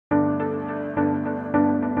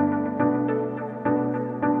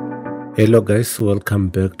Hello guys, welcome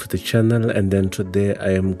back to the channel, and then today I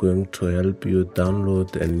am going to help you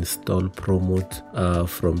download and install Promods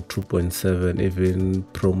from 2.7, even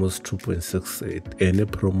Promods 2.68, any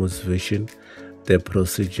Promods version. The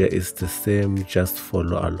procedure is the same, just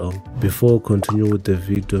follow along. Before we continue with the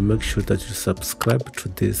video, make sure that you subscribe to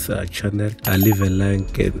this channel. I'll leave a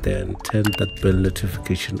link and then turn that bell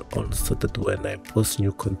notification on so that when I post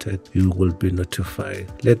new content, you will be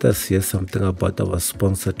notified. Let us hear something about our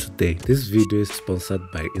sponsor today. This video is sponsored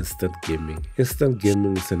by Instant Gaming. Instant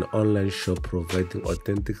Gaming is an online shop providing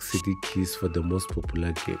authentic CD keys for the most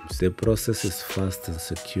popular games. The process is fast and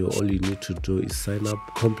secure. All you need to do is sign up,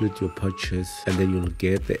 complete your purchase, and then you'll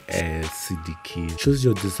get a CD key. Choose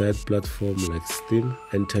your desired platform like Steam,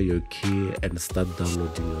 enter your key and start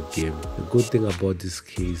downloading your game. The good thing about this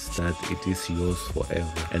key is that it is yours forever,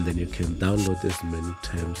 and then you can download as many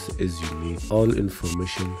times as you need. All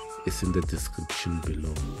information is in the description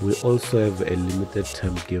below. We also have a limited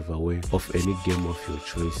time giveaway of any game of your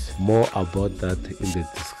choice. More about that in the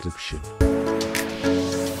description.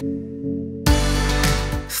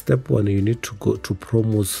 Step 1, you need to go to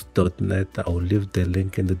promods.net. I will leave the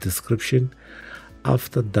link in the description.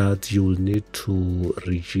 After that, you will need to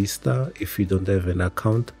register if you don't have an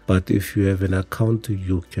account, but if you have an account,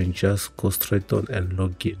 you can just go straight on and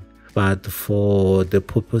log in. But for the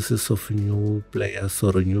purposes of new players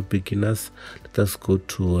or new beginners, let us go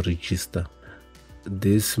to register.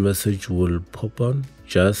 This message will pop on.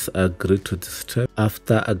 Just agree to this step.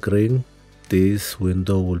 After agreeing, this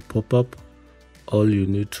window will pop up. All you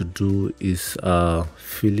need to do is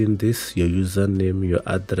fill in this, your username, your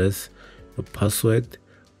address, your password,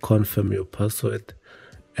 confirm your password,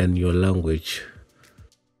 and your language.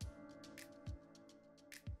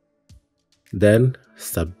 Then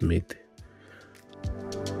submit.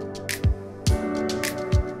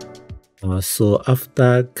 So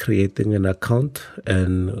after creating an account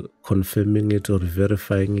and confirming it or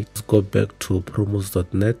verifying it, go back to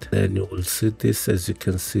promods.net. Then you will see this. As you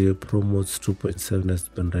can see, Promods 2.7 has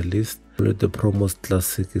been released. Only the Promods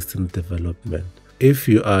Classic is in development. If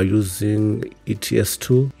you are using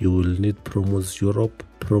ETS2, you will need Promods Europe,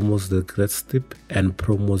 Promods the Great Steppe, and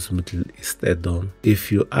Promods Middle East Addon.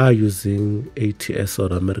 If you are using ATS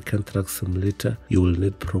or American Truck Simulator, you will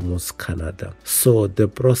need Promods Canada. So the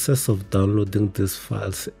process of downloading these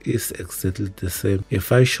files is exactly the same.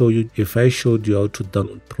 If I showed you how to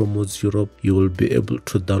download Promods Europe, you will be able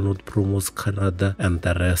to download Promods Canada and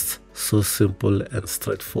the rest. So simple and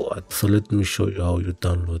straightforward. So let me show you how you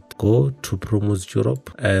download. Go to Promods Europe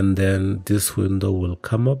and then this window will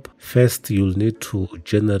come up. First, you'll need to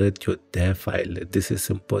generate your DAR file. This is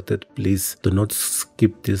important. Please do not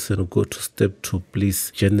skip this and go to step 2. Please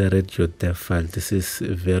generate your DAR file. This is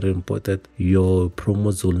very important. Your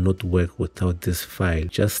Promods will not work without this file.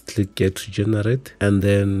 Just click get to generate, and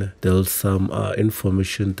then there's some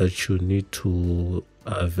information that you need to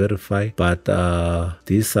verify, but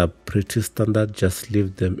these are pretty standard. Just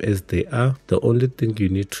leave them as they are. The only thing you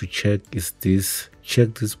need to check is this.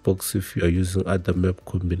 Check this box if you are using other map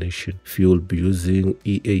combination. If you will be using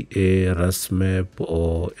EAA, RAS map,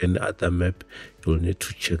 or any other map, you will need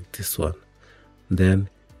to check this one. Then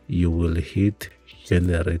you will hit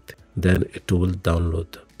generate. Then it will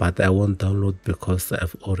download. But I won't download because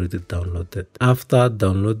I've already downloaded. After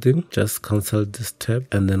downloading, just cancel this tab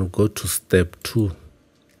and then go to step 2.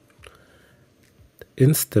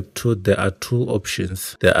 In step 2, there are two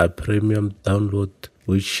options. There are premium download,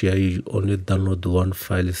 which here you only download one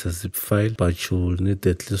file, is a zip file, but you will need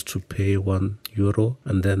at least to pay €1.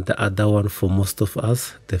 And then the other one, for most of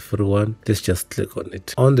us, the free one, let's just click on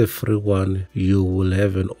it. On the free one, you will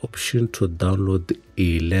have an option to download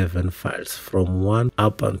 11 files, from 1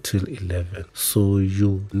 up until 11. So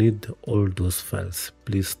you need all those files.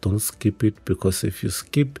 Please don't skip it, because if you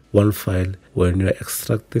skip one file, when you're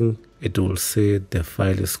extracting, it will say the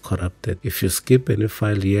file is corrupted. If you skip any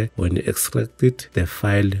file here, when you extract it, the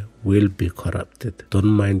file will be corrupted. Don't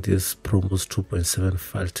mind this Promods 2.7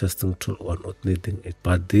 file testing tool, we're not needing it.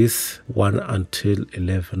 But these 1 until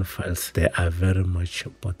 11 files, they are very much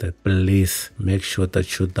important. Please make sure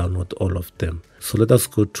that you download all of them. So let us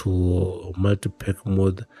go to multi-pack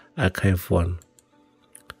mode, archive 1.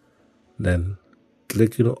 Then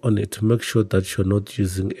clicking on it, make sure that you're not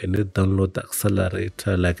using any download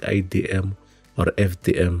accelerator like IDM or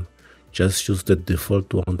FDM. Just use the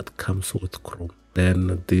default one that comes with Chrome.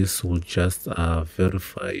 Then this will just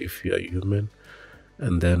verify if you are human,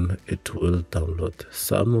 and then it will download.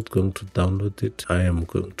 So I'm not going to download it. I am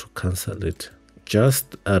going to cancel it.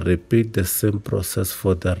 Just repeat the same process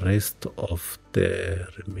for the rest of the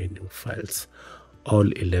remaining files, all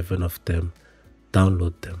 11 of them.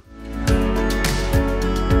 download them.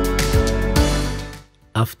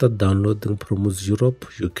 After downloading Promods Europe,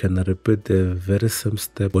 you can repeat the very same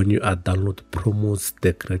step when you are downloading Promods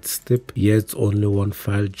the Great Step. Here it's only one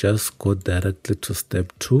file, just go directly to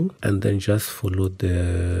step 2 and then just follow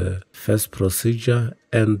the first procedure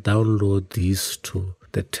and download these two.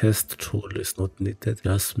 The test tool is not needed.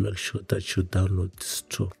 Just make sure that you download this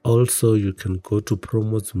too. Also, you can go to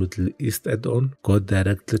Promods Middle East add-on, go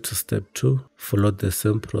directly to step 2, follow the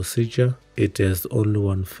same procedure. It has only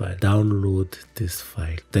one file. Download this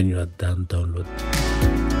file. Then you are done downloading.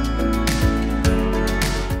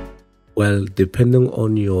 Well, depending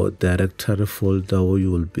on your directory folder where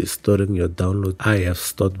you will be storing your download, I have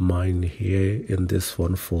stored mine here in this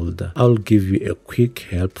one folder. I'll give you a quick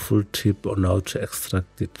helpful tip on how to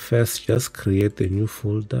extract it. First, just create a new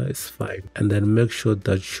folder, it's fine. And then make sure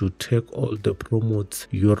that you take all the Promods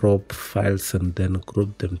Europe files and then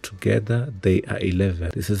group them together. They are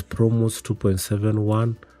 11. This is Promods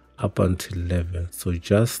 2.71 up until 11. So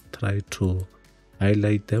just try to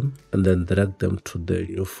highlight them and then drag them to the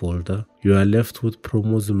new folder. You are left with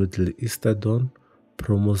Promods Middle East add-on,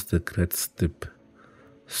 Promods the Great Step.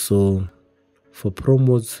 So for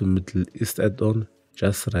Promods Middle East add-on,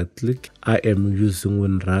 just right click. I am using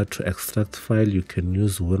WinRAR to extract file. You can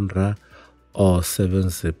use WinRAR or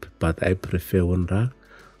 7-zip, but I prefer WinRAR.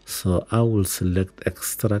 So I will select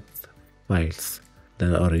extract files.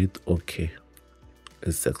 Then I'll hit OK.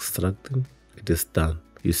 It's extracting. It is done.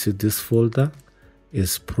 You see this folder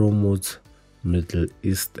is Promods Middle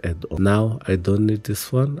East add-on. Now I don't need this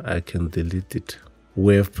one, I can delete it.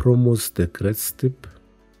 We have Promods the Great Step.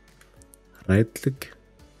 Right click,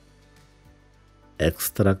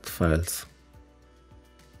 extract files.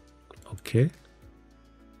 Okay,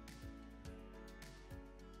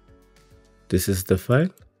 this is the file.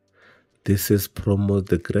 This is Promods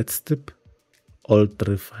the Great Step, all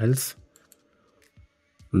 3 files.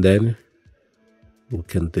 Then we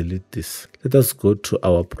can delete this. Let us go to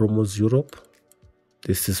our Promods Europe.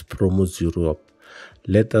 This is Promods Europe.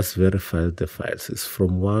 Let us verify the files. It's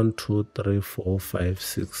from 1, 2, 3, 4, 5,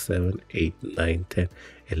 6, 7, 8, 9, 10,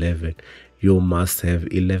 11. You must have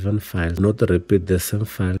 11 files. Not repeat the same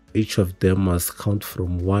file. Each of them must count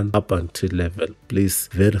from 1 up until 11. Please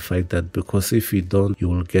verify that, because if you don't, you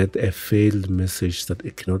will get a failed message that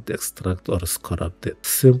it cannot extract or is corrupted.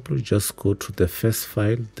 Simply just go to the first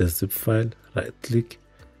file, the zip file, right click,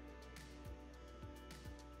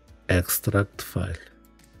 extract file.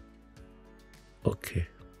 Okay,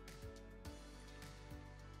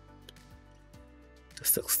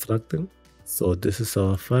 just extracting. So this is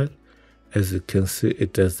our file. As you can see,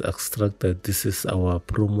 it has extracted. This is our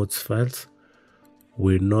Promods files.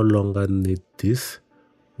 We no longer need this.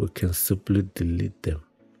 We can simply delete them.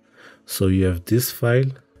 So you have this file,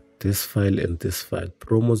 and this file.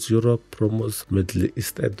 Promods Europe, Promods Middle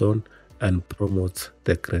East add-on, and Promods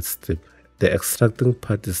the Great Step. The extracting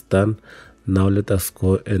part is done. Now let us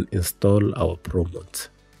go and install our Promods.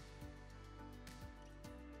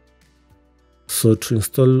 So to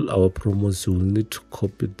install our Promods, you will need to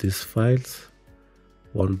copy these files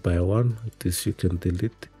one by one. This you can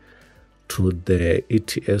delete to the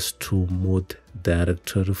ETS2 mode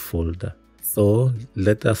directory folder. So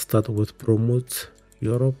let us start with Promods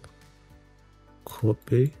Europe.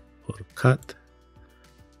 Copy or cut.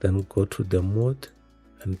 Then go to the mode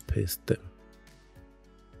and paste them.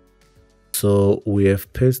 So we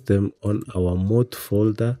have pasted them on our mode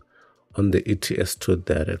folder on the ETS2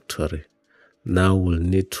 directory. Now we'll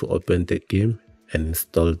need to open the game and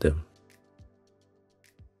install them.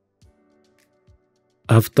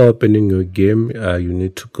 After opening your game, you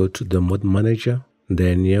need to go to the mod manager.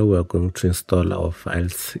 Then here we are going to install our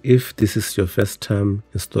files. If this is your first time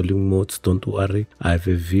installing mods, don't worry. I have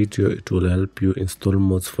a video. It will help you install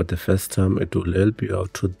mods for the first time. It will help you how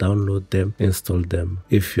to download them, install them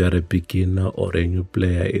if you are a beginner or a new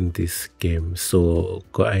player in this game. So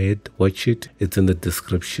go ahead, watch it. It's in the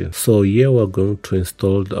description. So here we're going to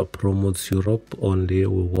install the Promods Europe only.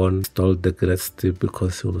 We won't install the Great Step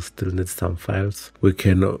because we will still need some files. We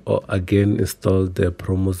can again install the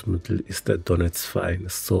Promods Middle East add-on. It's fine.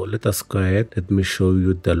 So let us go ahead. Let me show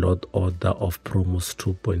you the load order of Promods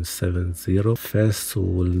 2.70. First, we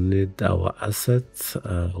will need our assets,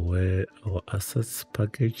 where our assets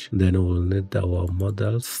package. Then we will need our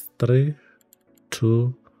models 3,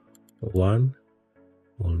 2, 1.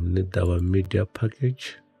 We'll need our media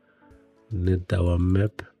package. Need our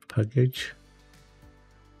map package.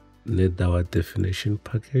 Need our definition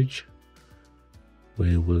package.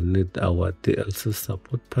 We will need our DLC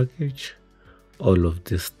support package. All of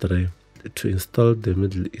these 3. To install the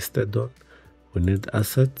Middle East add-on, we need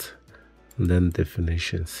assets, and then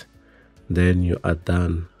definitions. Then you are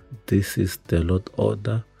done. This is the lot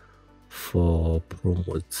order for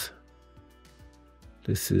Promods.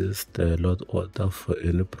 This is the lot order for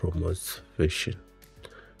any Promods version.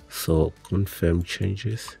 So confirm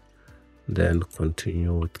changes, then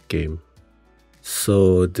continue with game.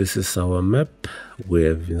 So this is our map. We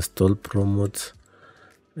have installed Promods.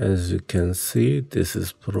 As you can see, this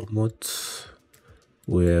is Promods.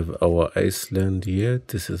 We have our Iceland here.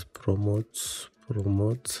 This is Promods.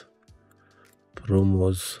 Oh,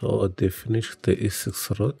 they finished the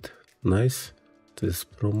E6 road. Nice. This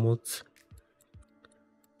Promods.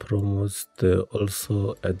 They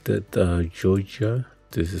also added Georgia.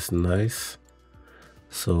 This is nice.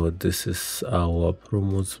 So this is our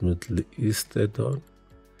Promods Middle East add-on.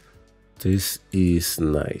 This is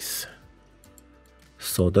nice.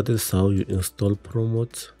 So that is how you install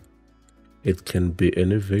Promods. It can be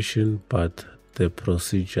any version, but the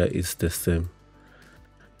procedure is the same.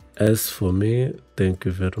 As for me, thank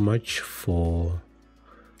you very much for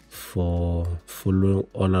following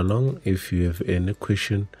all along. If you have any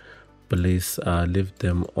question, please leave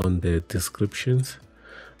them on the descriptions,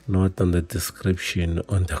 not on the description,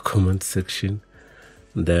 on the comment section.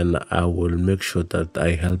 Then I will make sure that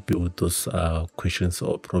I help you with those questions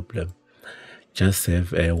or problem. Just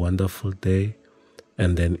have a wonderful day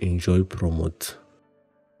and then enjoy Promods.